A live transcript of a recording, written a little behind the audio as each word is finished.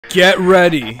Get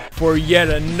ready for yet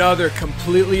another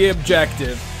completely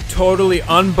objective, totally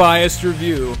unbiased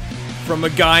review from a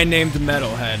guy named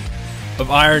Metalhead of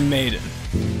Iron Maiden.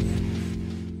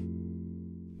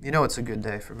 You know it's a good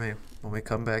day for me when we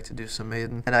come back to do some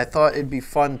Maiden. And I thought it'd be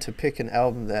fun to pick an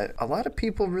album that a lot of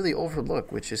people really overlook,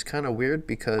 which is kind of weird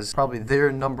because probably their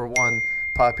 #1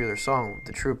 popular song,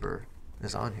 The Trooper,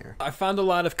 is on here. I found a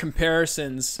lot of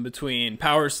comparisons between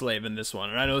Powerslave and this one,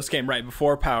 and I know this came right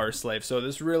before Powerslave, so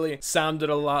this really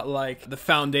sounded a lot like the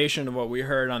foundation of what we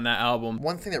heard on that album.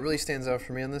 One thing that really stands out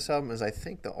for me on this album is I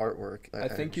think the artwork. I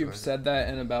think you've said that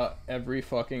in about every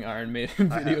fucking Iron Maiden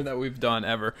video that we've done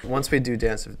ever. Once we do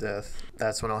Dance of Death,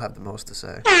 that's when I'll have the most to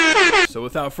say. So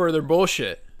without further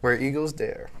bullshit, Where Eagles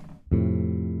Dare.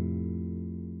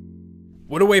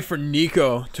 what a way for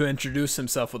Nico to introduce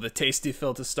himself with a tasty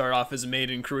fill to start off his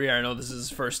Maiden career. I know this is his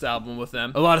first album with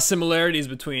them. A lot of similarities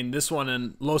between this one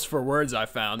and Losfer I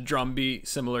found. Drum beat,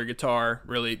 similar guitar,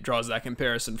 really draws that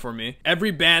comparison for me.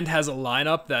 Every band has a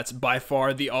lineup that's by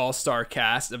far the all-star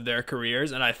cast of their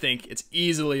careers, and I think it's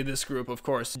easily this group. Of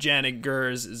course, Janik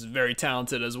Gers is very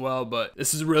talented as well, but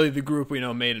this is really the group we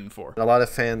know Maiden for. A lot of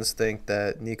fans think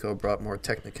that Nico brought more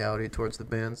technicality towards the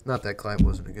bands. Not that Clive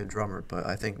wasn't a good drummer, but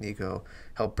I think Nico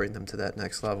helped bring them to that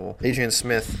next level. Adrian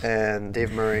Smith and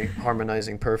Dave Murray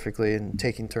harmonizing perfectly and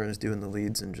taking turns doing the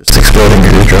leads and just exploding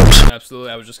your drums.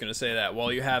 Absolutely, I was just going to say that.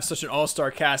 While you have such an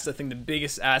all-star cast, I think the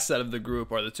biggest asset of the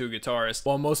group are the two guitarists.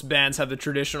 While most bands have the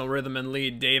traditional rhythm and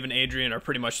lead, Dave and Adrian are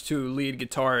pretty much two lead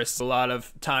guitarists. A lot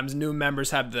of times new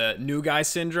members have the new guy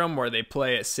syndrome where they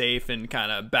play it safe and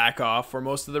kind of back off for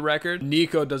most of the record.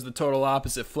 Nico does the total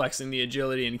opposite, flexing the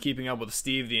agility and keeping up with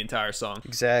Steve the entire song.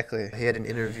 Exactly. He had an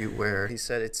interview where he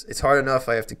said it's hard enough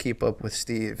I have to keep up with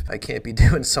Steve. I can't be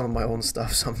doing some of my own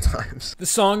stuff sometimes. The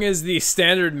song is the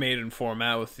standard Maiden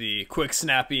format with the quick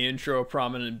snappy intro,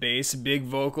 prominent bass, big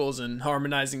vocals, and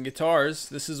harmonizing guitars.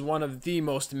 This is one of the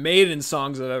most Maiden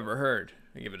songs I've ever heard.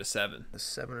 I give it a 7. A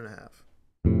 7.5.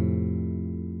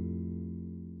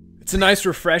 It's a nice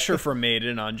refresher for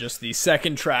Maiden on just the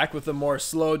second track with a more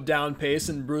slowed down pace,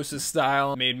 and Bruce's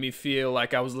style made me feel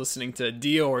like I was listening to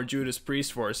Dio or Judas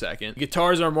Priest for a second. The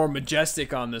guitars are more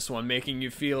majestic on this one, making you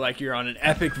feel like you're on an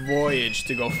epic voyage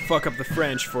to go fuck up the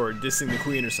French for dissing the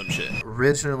Queen or some shit.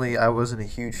 Originally, I wasn't a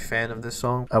huge fan of this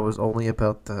song. I was only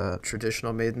about the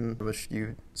traditional Maiden, which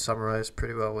you summarized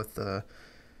pretty well with the...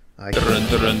 Yeah,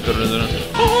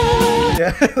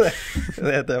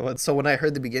 they had that one. So when I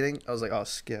heard the beginning, I was like, oh,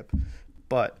 skip.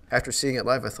 But after seeing it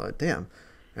live, I thought, damn,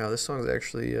 you know, this song's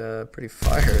actually pretty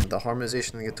fire. The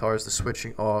harmonization of the guitars, the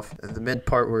switching off, and the mid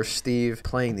part where Steve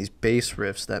playing these bass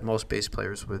riffs that most bass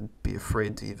players would be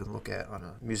afraid to even look at on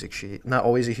a music sheet. Not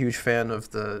always a huge fan of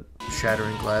the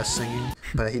shattering glass singing,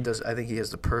 but he does. I think he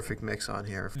has the perfect mix on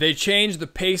here. They changed the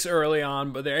pace early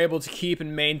on, but they're able to keep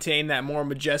and maintain that more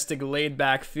majestic,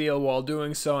 laid-back feel while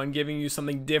doing so and giving you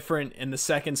something different in the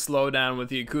second slowdown with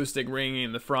the acoustic ringing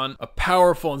in the front. A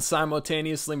powerful and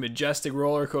simultaneously majestic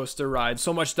roller coaster ride.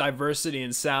 So much diversity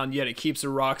in sound, yet it keeps a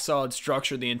rock-solid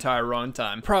structure the entire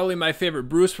runtime. Probably my favorite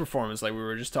Bruce performance, like we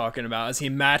were just talking about, as he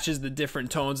matches the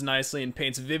different tones nicely and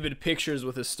paints vivid pictures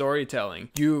with his storytelling.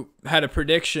 You had a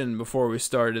prediction before we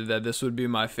started that this would be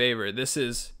my favorite. This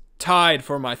is tied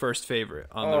for my first favorite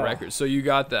on the record. So you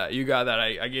got that. You got that.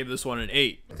 I gave this one an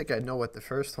 8. I think I know what the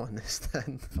first one is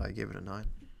then, if I give it a 9.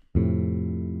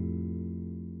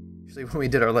 Usually when we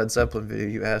did our Led Zeppelin video,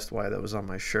 you asked why that was on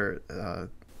my shirt.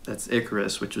 That's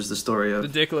Icarus, which was the story of...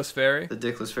 The Dickless Fairy? The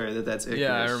Dickless Fairy, that's Icarus.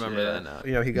 Yeah, I remember that now.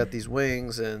 You know, he got these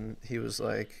wings, and he was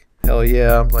like, hell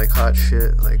yeah, I'm like hot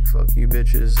shit, like fuck you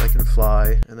bitches, I can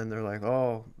fly. And then they're like,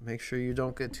 oh, make sure you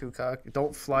don't get too cocky,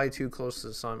 don't fly too close to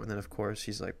the sun. And then of course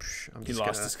he's like, I'm just He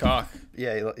lost his cock.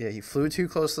 Yeah, he flew too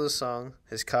close to the sun,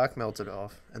 his cock melted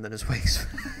off, and then his wings.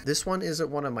 This one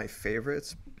isn't one of my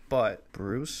favorites, but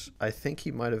Bruce, I think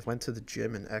he might have went to the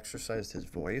gym and exercised his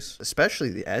voice, especially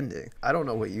the ending. I don't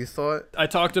know what you thought. I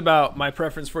talked about my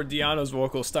preference for Di'Anno's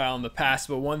vocal style in the past,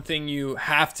 but one thing you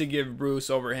have to give Bruce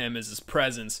over him is his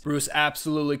presence. Bruce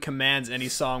absolutely commands any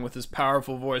song with his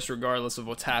powerful voice regardless of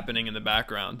what's happening in the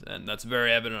background, and that's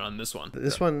very evident on this one.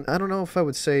 This one, I don't know if I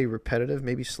would say repetitive,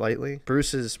 maybe slightly.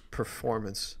 Bruce's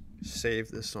performance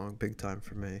saved this song big time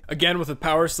for me. Again, with the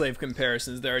Powerslave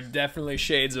comparisons, there are definitely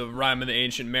shades of Rime of the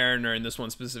Ancient Mariner in this one,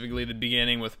 specifically the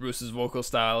beginning with Bruce's vocal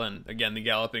style and, again, the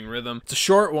galloping rhythm. It's a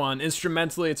short one.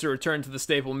 Instrumentally, it's a return to the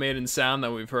staple Maiden sound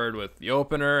that we've heard with the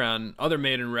opener and other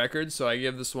Maiden records, so I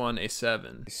give this one a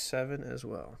 7. A 7 as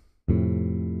well.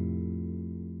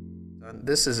 7.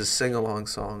 This is a sing-along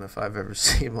song if I've ever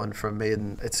seen one from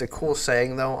Maiden. It's a cool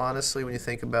saying, though, honestly, when you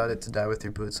think about it, to die with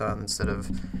your boots on instead of,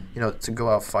 you know, to go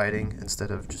out fighting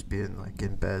instead of just being, like,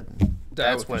 in bed.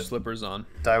 Die with your slippers on.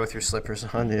 Die with your slippers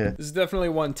on, yeah. This is definitely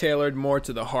one tailored more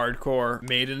to the hardcore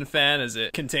Maiden fan, as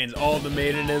it contains all the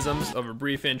Maidenisms of a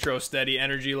brief intro, steady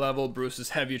energy level,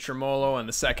 Bruce's heavy tremolo, and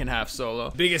the second half solo.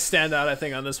 Biggest standout, I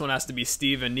think, on this one has to be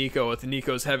Steve and Nico, with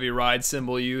Nico's heavy ride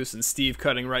cymbal use and Steve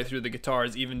cutting right through the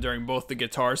guitars, even during both the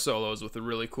guitar solos with a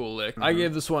really cool lick. I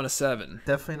gave this one a 7.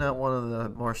 Definitely not one of the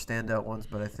more standout ones,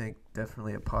 but I think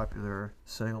definitely a popular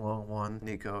sing-along one.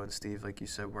 Nico and Steve, like you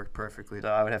said, worked perfectly. So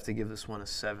I would have to give this one a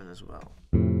 7 as well.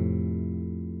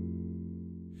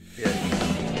 Yeah.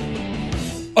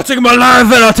 I'll take my life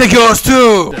and I'll take yours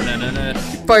too!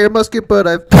 Fire musket, but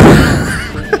I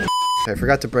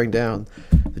forgot to bring down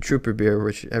the Trooper beer,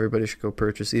 which everybody should go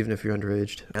purchase, even if you're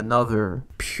underaged. Another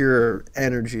pure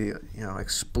energy, you know,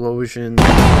 explosion.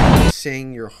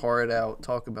 Sing your heart out.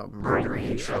 Talk about murdering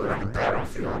each other on the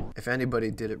battlefield. If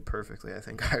anybody did it perfectly, I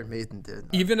think Iron Maiden did.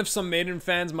 Even if some Maiden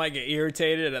fans might get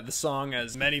irritated at the song,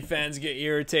 as many fans get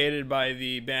irritated by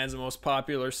the band's most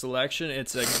popular selection,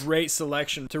 it's a great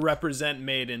selection to represent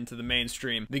Maiden to the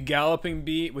mainstream. The galloping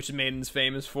beat, which Maiden's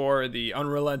famous for, the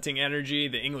unrelenting energy,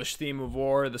 the English theme of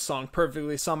war, the song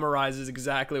perfectly summarizes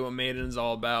exactly what Maiden is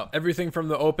all about. Everything from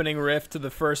the opening riff to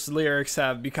the first lyrics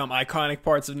have become iconic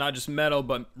parts of not just metal,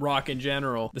 but rock in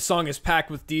general. The song is packed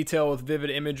with detail, with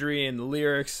vivid imagery in the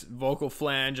lyrics, vocal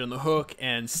flange on the hook,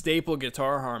 and staple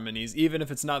guitar harmonies. Even if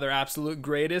it's not their absolute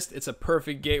greatest, it's a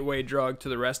perfect gateway drug to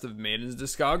the rest of Maiden's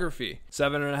discography.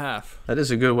 7.5. That is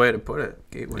a good way to put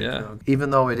it. Gateway drug. Even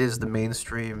though it is the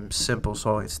mainstream simple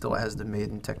song, it still has the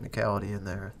Maiden technicality in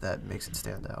there that makes it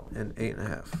stand out. And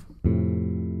 8.5.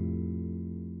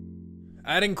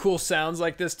 Adding cool sounds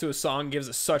like this to a song gives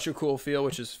it such a cool feel,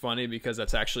 which is funny because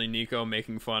that's actually Nico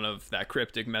making fun of that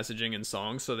cryptic messaging in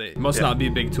songs, so they must not be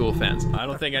big Tool fans. I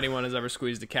don't think anyone has ever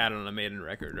squeezed a cat on a Maiden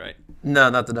record, right? No,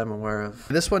 not that I'm aware of.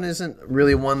 This one isn't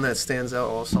really one that stands out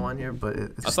also on here, but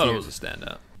it's I thought it was a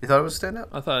standout. You thought it was a standout?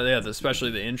 I thought, yeah,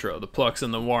 especially the intro. The plucks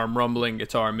and the warm rumbling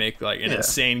guitar make like an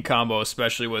insane combo,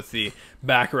 especially with the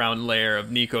background layer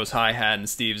of Nico's hi-hat and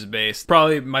Steve's bass.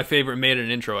 Probably my favorite Maiden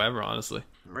intro ever, honestly.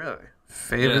 Really?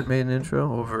 Favorite Maiden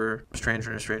intro over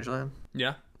Stranger in a Strange Land?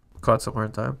 Yeah. Caught Somewhere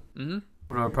in Time? Mm-hmm.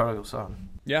 What about Prodigal Son?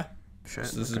 Yeah. Shit,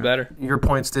 this is better. Your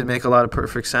points did make a lot of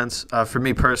perfect sense. For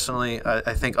me personally,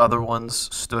 I think other ones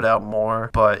stood out more.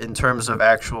 But in terms of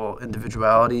actual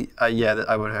individuality, yeah,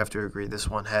 I would have to agree. This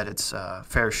one had its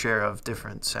fair share of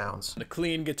different sounds. The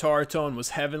clean guitar tone was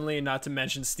heavenly, not to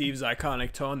mention Steve's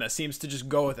iconic tone that seems to just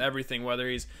go with everything, whether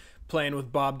he's playing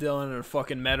with Bob Dylan or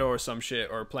fucking Meadow or some shit,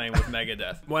 or playing with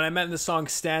Megadeth. When I meant the song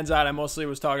stands out, I mostly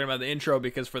was talking about the intro,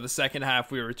 because for the second half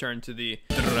we returned to the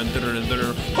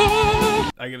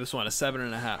I give this one a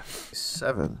 7.5.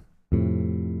 7.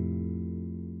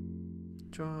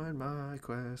 Join my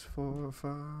quest for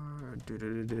fire.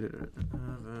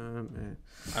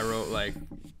 I wrote like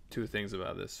 2 things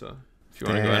about this, so if you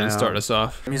want to go ahead and start us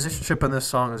off. The musicianship on this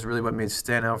song is really what made it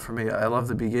stand out for me. I love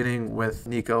the beginning with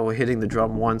Nico hitting the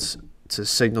drum once to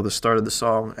signal the start of the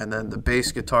song, and then the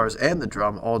bass guitars and the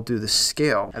drum all do the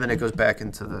scale, and then it goes back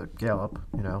into the gallop,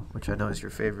 you know, which I know is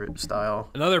your favorite style.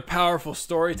 Another powerful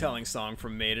storytelling song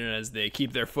from Maiden, as they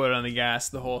keep their foot on the gas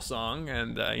the whole song,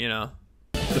 and you know,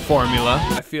 the formula.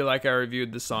 I feel like I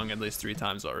reviewed this song at least 3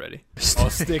 times already. I'll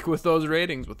stick with those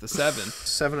ratings with the 7.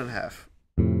 7.5.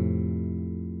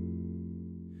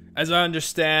 As I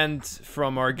understand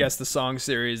from our Guess the Song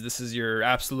series, this is your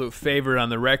absolute favorite on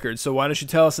the record, so why don't you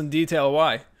tell us in detail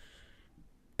why?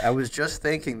 I was just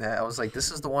thinking that. I was like,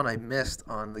 this is the one I missed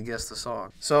on the Guess the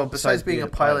Song. So besides being a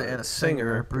pilot and a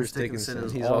singer, Bruce Dickinson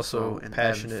is also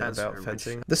passionate about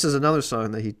fencing. This is another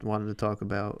song that he wanted to talk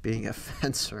about, being a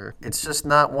fencer. It's just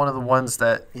not one of the ones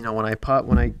that, you know, when I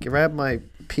grab my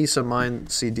Peace of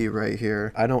Mind CD right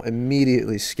here, I don't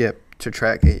immediately skip to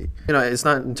track 8. You know, it's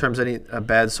not in terms of a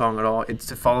bad song at all. It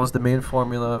follows the main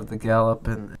formula of the gallop,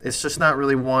 and it's just not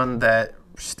really one that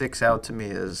sticks out to me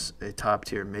as a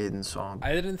top-tier Maiden song.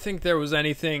 I didn't think there was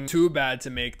anything too bad to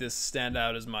make this stand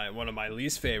out as one of my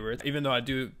least favorites, even though I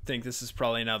do think this is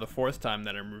probably now the 4th time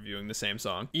that I'm reviewing the same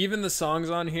song. Even the songs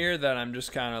on here that I'm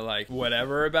just kind of like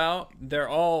whatever about, they're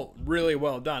all really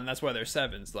well done. That's why they're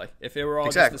 7s. Like, if it were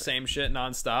all just the same shit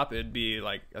nonstop, it'd be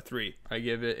like a 3. I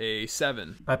give it a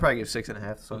 7. I'd probably give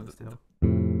 6.5 songs too.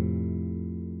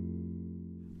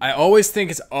 I always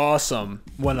think it's awesome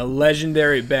when a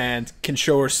legendary band can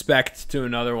show respect to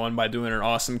another one by doing an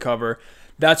awesome cover.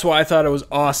 That's why I thought it was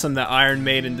awesome that Iron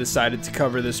Maiden decided to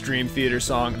cover this Dream Theater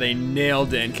song. They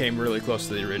nailed it and came really close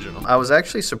to the original. I was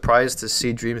actually surprised to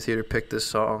see Dream Theater pick this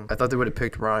song. I thought they would have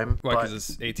picked Rime. Why, because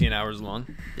it's 18 hours long?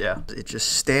 Yeah, it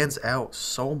just stands out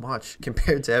so much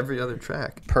compared to every other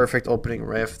track. Perfect opening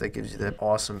riff that gives you that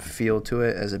awesome feel to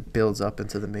it as it builds up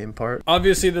into the main part.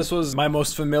 Obviously, this was my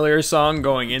most familiar song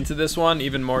going into this one,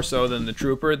 even more so than The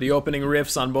Trooper. The opening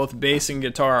riffs on both bass and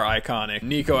guitar are iconic.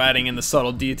 Nico adding in the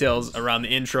subtle details around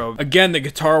the intro. Again, the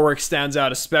guitar work stands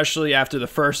out, especially after the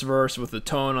first verse with the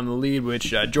tone on the lead,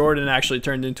 which Jordan actually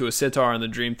turned into a sitar in the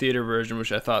Dream Theater version,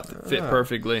 which I thought fit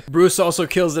perfectly. Bruce also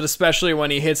kills it, especially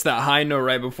when he hits that high note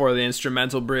right before the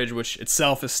instrumental bridge, which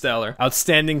itself is stellar.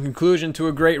 Outstanding conclusion to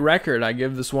a great record. I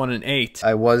give this one an 8.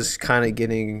 I was kind of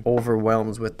getting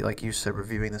overwhelmed with, like you said,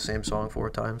 reviewing the same song 4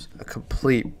 times. A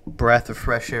complete breath of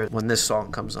fresh air when this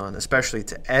song comes on, especially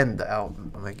to end the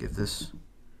album. I might give this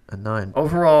a 9.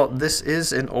 Overall, this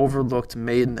is an overlooked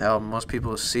Maiden album. Most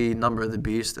people see Number of the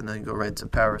Beast and then go right to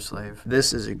Powerslave.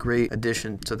 This is a great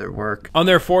addition to their work. On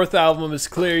their 4th album, it's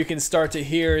clear you can start to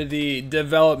hear the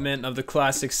development of the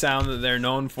classic sound that they're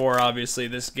known for. Obviously,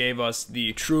 this gave us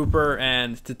the Trooper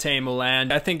and To Tame a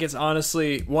Land. I think it's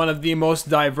honestly one of the most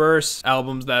diverse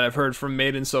albums that I've heard from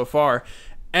Maiden so far,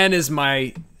 and is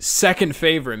my second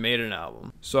favorite Maiden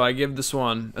album. So I give this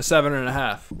one a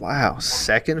 7.5. Wow,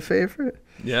 second favorite?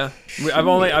 Yeah, I've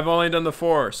only done the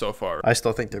 4 so far. I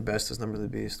still think their best is Number of the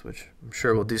Beast, which I'm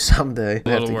sure we'll do someday.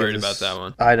 I'm a little worried about that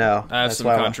one. I know. I have some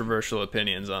controversial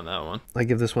opinions on that one. I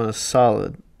give this one a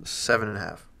solid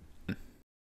 7.5.